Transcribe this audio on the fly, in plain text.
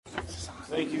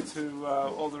Thank you to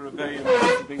all the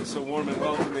Rebbeim for being so warm and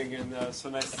welcoming, and so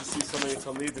nice to see so many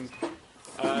Talmidim.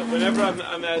 Whenever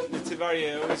I'm at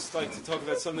Netivari, I always like to talk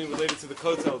about something related to the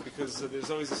Kotel, because there's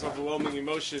always this overwhelming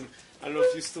emotion. I don't know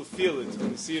if you still feel it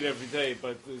when you see it every day,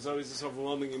 but there's always this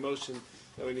overwhelming emotion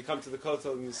that when you come to the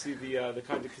Kotel and you see the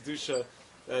kind of Kedusha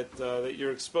that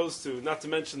you're exposed to, not to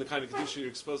mention the kind of Kedusha you're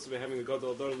exposed to by having the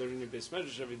Gadol Dor learning your base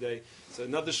medrash every day. It's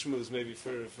another shmooze maybe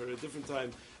for a different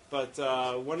time. But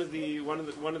one of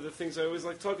the things I always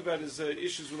like to talk about is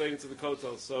issues relating to the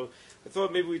Kotel. So I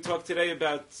thought maybe we talk today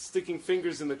about sticking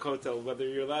fingers in the Kotel, whether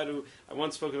you're allowed to. I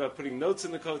once spoke about putting notes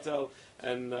in the Kotel,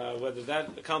 and whether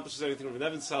that accomplishes anything. Rav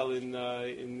Nevensal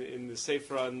in the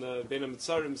Sefer on Bein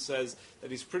HaMetzarim says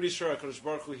that he's pretty sure HaKadosh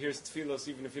Baruch Hu hears tefillos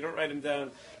even if you don't write them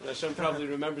down, and Hashem probably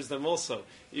remembers them also,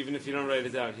 even if you don't write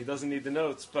it down. He doesn't need the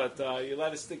notes, but you're allowed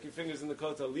to stick your fingers in the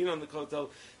Kotel, lean on the Kotel,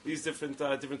 these different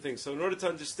things. So in order to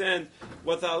understand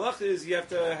what the halacha is, you have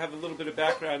to have a little bit of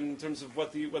background in terms of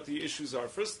what the issues are.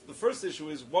 The first issue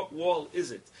is, what wall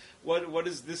is it? What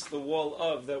is this the wall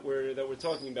of that we're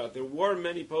talking about? There were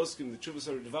many poskim, the Chuvas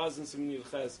HaRedvaz and Simin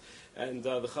Yilches, and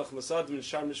the Chacham Asadim and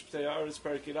Shar Mishptei Aretz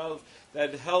Parakid Aleph,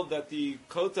 that held that the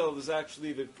Kotel is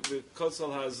actually the Kotel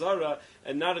HaZara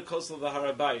and not a Kotel of the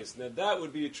Harabayis. Now that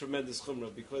would be a tremendous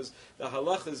chumrah, because the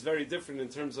halacha is very different in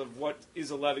terms of what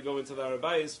is allowed to go into the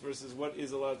Harabayis versus what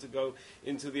is allowed to go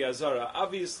into the Azara.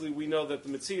 Obviously, we know that the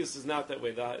Metzius is not that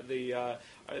way. The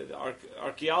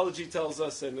archaeology tells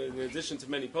us, and in addition to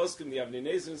many poskim, the Avnei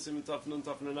Nezer in Siman Taf Nun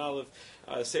Taf Nun Aleph,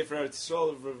 Sefer Eretz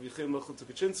Yisrael of Rav Yechiel Mechut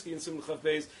Tukachinsky in Siman Chav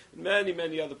Beis,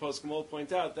 many other poskim all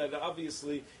point out that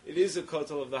obviously it is a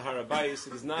kotel of the Harabayis,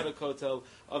 it is not a kotel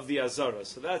of the Azara.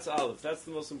 So that's Aleph. That's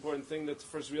the most important thing, that to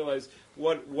first realize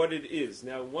what it is.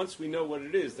 Now, once we know what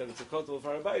it is, that it's a kotel of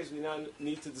Harabayis, we now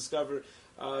need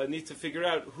to figure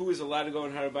out who is allowed to go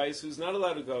in Harabayis, who's not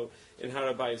allowed to go in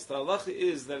Harabayis. The halacha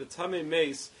is that a Tamei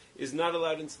Meis is not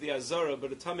allowed into the Azara,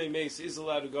 but a Tamei Meis is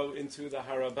allowed to go into the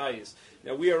Harabayis.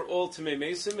 Now, we are all Tamei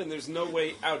Meisim, and there's no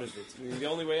way out of it. I mean, the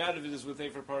only way out of it is with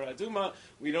Efer Parah Aduma.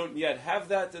 We don't yet have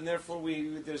that, and therefore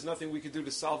there's nothing we could do to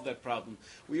solve that problem.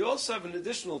 We also have an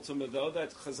additional Tumah, though,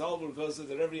 that Chazal reveals that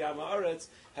every Am Haaretz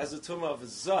has a Tumah of a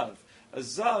Zav. A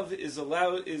zav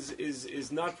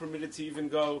is not permitted to even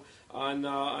go on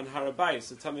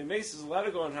Harabayis. A Tamei Meis is allowed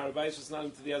to go on Harabayis, it's not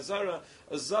into the Azara.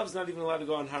 A zav is not even allowed to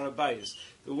go on Harabayis.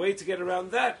 The way to get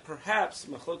around that, perhaps,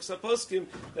 Machlok Poskim,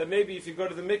 that maybe if you go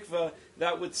to the mikveh,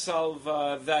 that would solve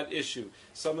that issue.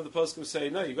 Some of the poskim say,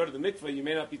 no, you go to the mikveh, you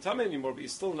may not be tamei anymore, but you're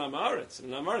still an Am Haaretz.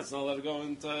 And Am Haaretz is not allowed to go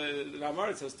into Am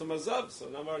Haaretz has Tumah Zav, so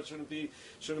Am Haaretz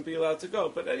shouldn't be allowed to go.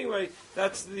 But anyway,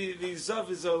 that's the Zav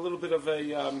is a little bit of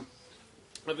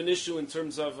an issue in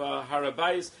terms of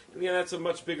Harabayis. And again, that's a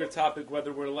much bigger topic,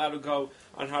 whether we're allowed to go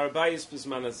on Harabayis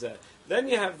Bizman Hazeh. Then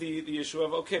you have the issue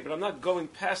of, okay, but I'm not going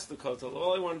past the Kotel.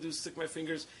 All I want to do is stick my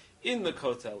fingers in the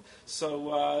Kotel.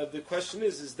 So the question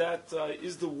is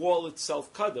the wall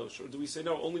itself Kadosh? Or do we say,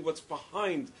 no, only what's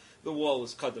behind the wall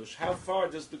is Kadosh? How far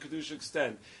does the Kedusha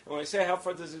extend? And when I say how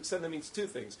far does it extend, that means two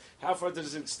things. How far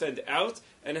does it extend out,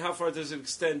 and how far does it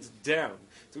extend down?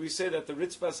 Do we say that the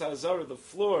Ritzbas HaAzara, the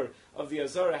floor of the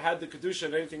Azara, had the Kedusha,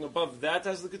 and anything above that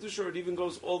has the Kedusha, or it even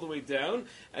goes all the way down?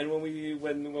 And when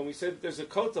we say that there's a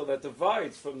Kotel that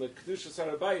divides from the Kedusha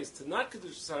Harabayis to not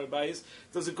Kedusha Harabayis,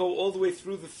 does it go all the way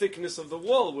through the thickness of the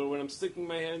wall, where when I'm sticking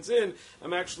my hands in,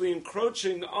 I'm actually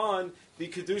encroaching on the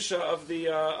kedusha of the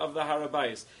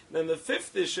Harabayis. Then the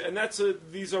fifth issue, and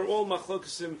these are all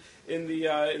machlokesim in the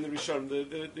Rishon.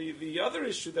 The other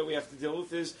issue that we have to deal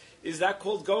with is that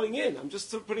called going in? I'm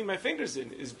just putting my fingers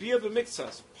in. Is bia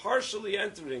b'miktsas, partially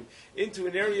entering into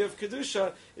an area of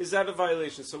kedusha, is that a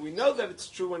violation? So we know that it's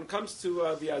true when it comes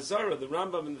to the Azara. The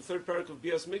Rambam in the third parak of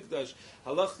Bias Mikdash,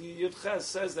 Halach Yud Ches,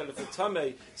 says that if a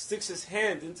tamei sticks his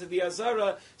hand into the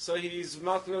Azara, so he's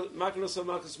maknos or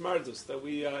makos mardus, that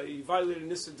he violated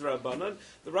Nisa D'Rabbanan.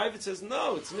 The Ravid says,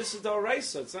 no, it's Nisa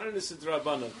D'Oraisa, it's not a Nisa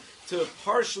D'Rabbanan, to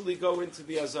partially go into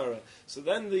the Azara. So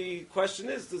then the question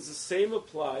is, does the same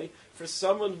apply for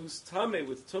someone who's Tameh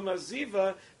with Tumah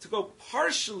Ziva to go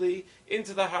partially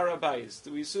into the Harabayis?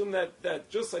 Do we assume that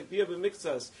just like Bia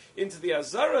B'Miktsas into the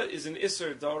Azara is an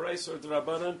Isser D'Oraisa or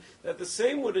D'Rabbanan, that the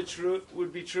same would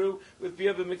be true with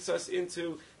Bia B'Miktsas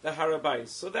into the Harabayis?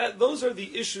 So those are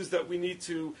the issues that we need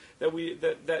to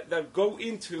that go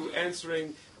into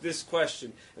answering this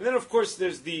question. And then, of course,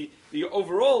 there's the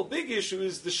overall big issue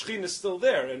is the Shekhinah is still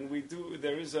there, and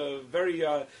there is a very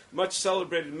much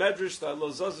celebrated medrash that Lo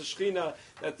Zaz Shechina,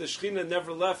 that the Shechina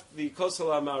never left the Kosel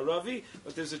HaMa'aravi,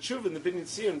 but there's a tshuva in the Binyan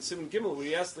Tzion, in Simon Gimel, where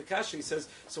he asks the Kasha, he says,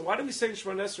 so why do we say in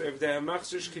Shemona Esrei every day,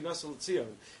 Machzor Shechina Tzion?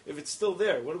 If it's still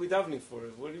there, what are we davening for?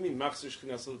 What do you mean, Machzor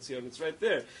Shechina Tzion? It's right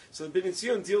there. So the Binyan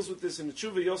Tzion deals with this in the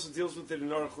tshuva, he also deals with it in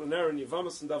Aruch LaNer and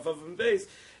Yevamos and Davav and Beis,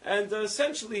 and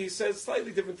essentially he says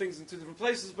slightly different things in two different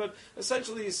places, but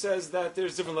essentially he says that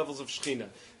there's different levels of Shechina.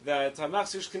 That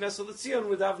Hamachzir Shechina L'Tzion,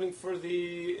 we're davening for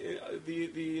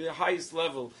the highest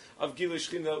level of Gilui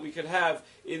Shechina that we could have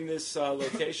in this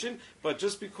location. But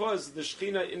just because the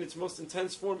Shechina in its most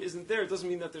intense form isn't there, it doesn't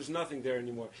mean that there's nothing there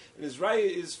anymore. And his raya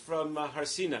is from Har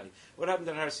Sinai. What happened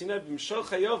at Har Sinai? B'mshol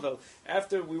Chayovel,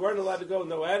 after we weren't allowed to go,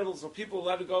 no animals, no people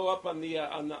allowed to go up on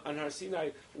Har Sinai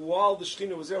while the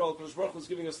Shechina was there, while HaKadosh Baruch Hu was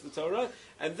giving us the Torah.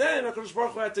 And then HaKadosh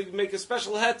Baruch Hu had to make a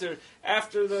special heter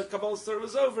after the Kabbalah's Torah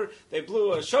was over. They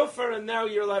blew a shofar, and now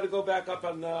you're allowed to go back up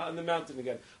on the mountain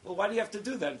again. Well, why do you have to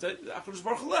do that? HaKadosh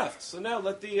Baruch Hu left. So now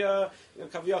let the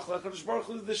Kaviyach HaKadosh Baruch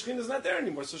Hu, the Shechina is not there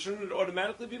anymore. So shouldn't it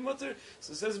automatically be mutter?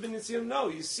 So it says Binyan Tzion, no.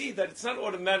 You see that it's not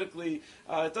automatically.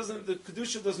 It doesn't. The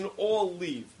kedusha doesn't all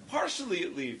leave. Partially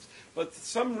it leaves, but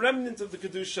some remnant of the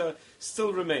kedusha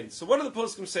still remains. So what do the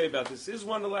poskim say about this? Is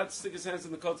one allowed to stick his hands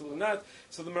in the kotel or not?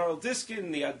 So the Maral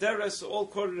Diskin, the Aderes, all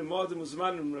quoted in Moadim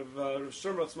Uzmanim, Rav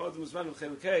Shurmach's Moadim Uzmanim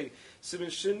Chelkei, Simin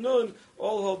Shinun,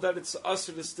 all hold that it's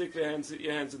usher to stick your hands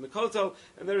in the kotel,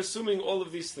 and they're assuming all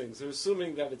of these things. They're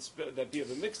assuming that that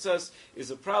Biava Mixas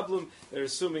is a problem. They're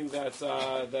assuming that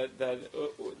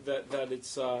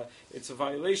it's a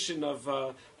violation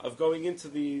of going into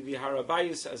the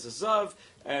Harabayis as a zav,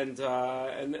 and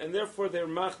therefore they're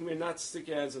machmir not to stick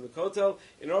your hands in the kotel.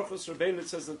 In Orchos Rabbeinu it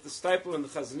says that the Steipler and the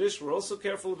Chazon Ish were also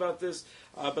careful about this,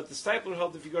 but the Steipler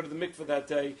held if you go to the mikveh that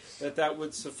day that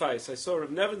would suffice. I saw Rav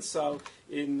Nevensal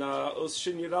in Os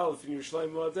Shin Yud Aleph in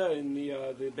Yerushalayim Moadeh in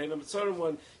the Bein HaMetzarim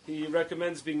one. He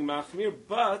recommends being machmir,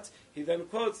 but he then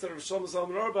quotes that Rav Shlomo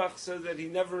Zalman Auerbach said that he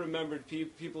never remembered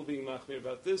people being machmir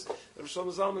about this. Rav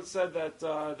Shlomo Zalman said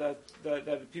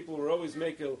that people were always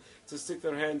makel to stick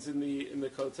their hands in the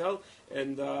kotel,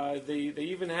 and they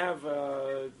even have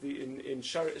in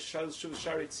Shari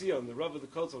Tzion, the Rav of the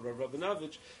kotel, Rav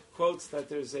Rabinovich, quotes that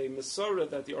there's a Masorah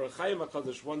that the Orach Chaim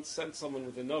HaKadosh once sent someone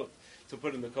with a note to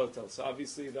put in the kotel. So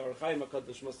obviously the Orach Chaim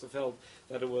HaKadosh must have held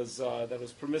that it was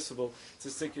permissible to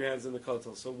stick your hands in the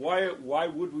kotel. So why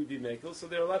would we be makel? So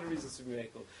there are a lot of reasons to be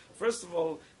makel. First of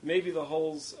all, maybe the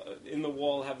holes in the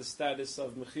wall have the status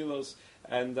of mechilos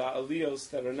and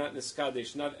aliyos that are not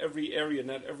niskadesh. Not every area,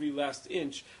 not every last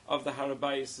inch of the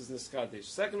harabayis is niskadesh.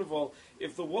 Second of all,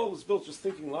 if the wall was built, just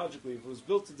thinking logically, if it was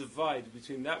built to divide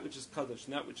between that which is kadosh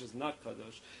and that which is not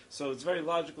kadosh, so it's very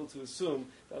logical to assume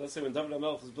that, let's say, when David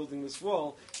HaMelech was building this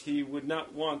wall, he would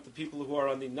not want the people who are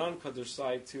on the non-kadosh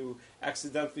side to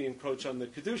accidentally encroach on the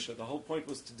kedusha. The whole point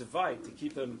was to divide, to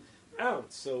keep them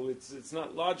out. So it's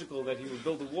not logical that he would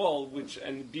build a wall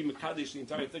and be mekadesh the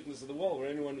entire thickness of the wall, where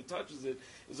anyone who touches it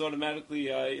is automatically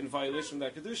in violation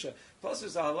of that kedusha. Plus,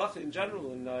 there's a halacha in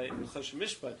general in Choshen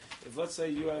Mishpat. If, let's say,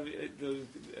 you have at the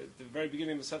very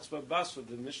beginning of the Masechta Basra,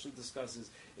 the Mishnah discusses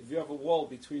if you have a wall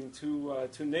between two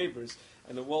neighbors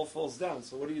and the wall falls down.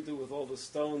 So what do you do with all the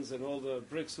stones and all the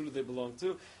bricks? Who do they belong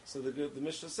to? So the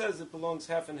Mishnah says it belongs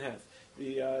half and half.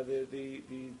 The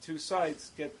two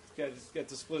sides get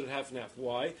to split it half and half.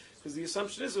 Why? Because the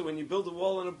assumption is that when you build a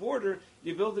wall on a border,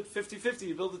 you build it 50-50.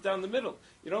 You build it down the middle.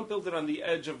 You don't build it on the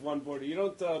edge of one border. You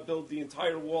don't build the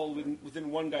entire wall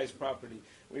within one guy's property.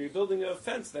 When you're building a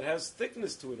fence that has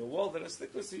thickness to it, a wall that has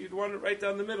thickness, you'd want it right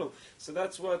down the middle. So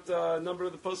that's what a number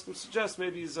of the poskim suggest.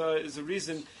 Maybe is a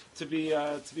reason to be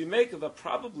makel. That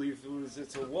probably if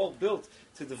it's a wall built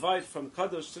to divide from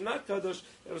kadosh to not kadosh,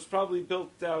 it was probably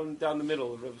built down the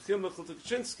middle. Rav Chil Michal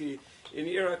Tukachinsky in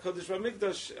Ira Kodesh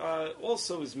V'Mikdash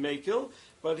also is makel,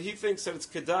 but he thinks that it's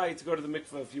kedai to go to the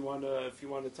mikveh if you want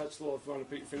to touch the wall, if you want to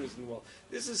put your fingers in the wall.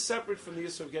 This is separate from the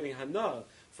issue of getting hana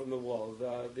from the wall.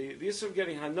 The issue of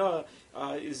getting hana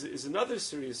is another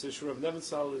serious issue. Rav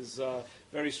Nevensal is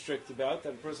very strict about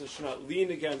that a person should not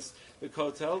lean against the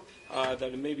kotel, that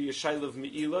it may be a shayla of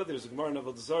me'ila. There's a Gemara in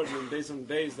Avodah Zarah in Beis and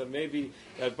Beis that maybe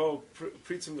that bo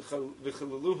pritzim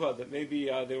v'chalaluha, that maybe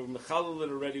they were mechalal it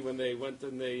already when they went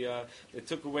and they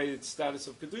took away its status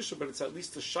of kedusha, but it's at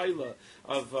least a shayla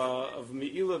of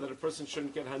me'ila that a person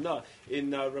shouldn't get hana.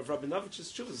 In Rav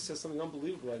Rabinovich's Chuvas, it says something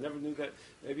unbelievable. I never knew that.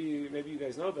 Maybe you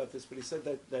guys know about this, but he said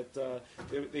that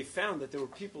they found that there were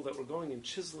people that were going and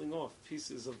chiseling off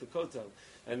pieces of the kotel.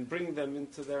 and bring them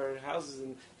into their houses,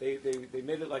 and they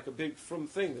made it like a big frum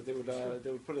thing that they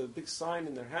would put a big sign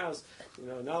in their house,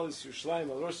 Nalis Yerushalayim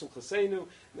Al Roshim Chasenu.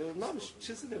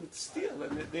 They would steal,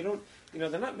 and they don't.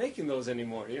 They're not making those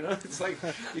anymore. It's like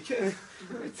you can't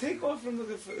take off from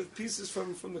the pieces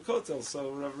from the kotel.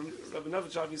 So Rabbi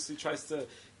Novich obviously tries to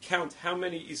count how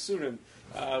many isurim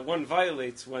one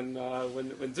violates when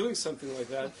doing something like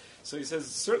that. So he says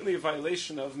it's certainly a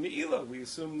violation of Me'ilah. We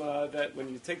assume that when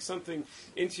you take something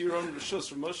into your own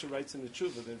Rishus, Moshe writes in the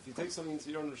Tshuva that if you take something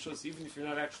into your own Rishus, even if you're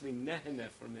not actually neheneh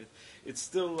from it, it's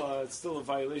still a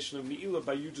violation of Me'ilah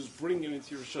by you just bringing it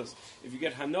into your Rishus. If you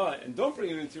get Hana and don't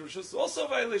bring it into your Rishus, it's also a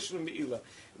violation of Me'ilah.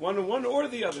 One or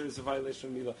the other is a violation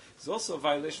of Me'ilah. It's also a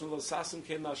violation of Lo Sasim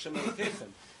Ken Hashem Elokechem.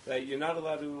 That you're not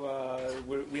allowed to.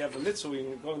 We have a mitzvah. We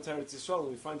go into Eretz Yisrael and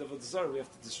we find Avodah Zarah. We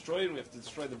have to destroy it. We have to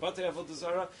destroy the Batei Avodah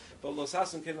Zarah. But Lo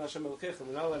Sasim Ken Hashem Elokechem.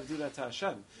 We're not allowed to do that to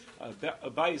Hashem. A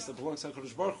bayis that belongs to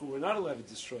HaKadosh Baruch Hu, we're not allowed to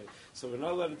destroy. So we're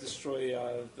not allowed to destroy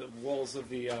the walls of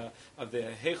the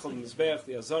Heichal Mizbeach,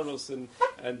 the Azaros,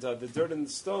 and the dirt and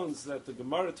the stones that the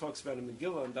Gemara talks about in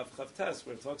Megillah and Daf Chavtes,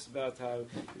 where it talks about how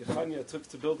Yechania took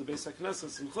to build the Beis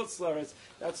HaKnesses in Chutz La'aretz.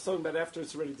 That's talking about after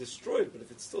it's already destroyed. But if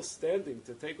it's still standing,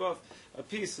 to take off a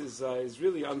piece is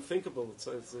really unthinkable.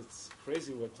 It's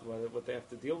crazy what they have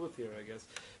to deal with here, I guess.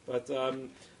 But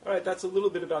all right, that's a little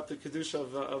bit about the kedusha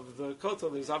of the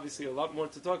kotel. There's obviously a lot more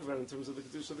to talk about in terms of the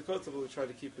kedusha of the kotel, but we'll try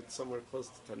to keep it somewhere close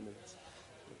to 10 minutes.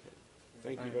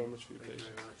 Okay. Thank you very much for your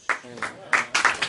patience.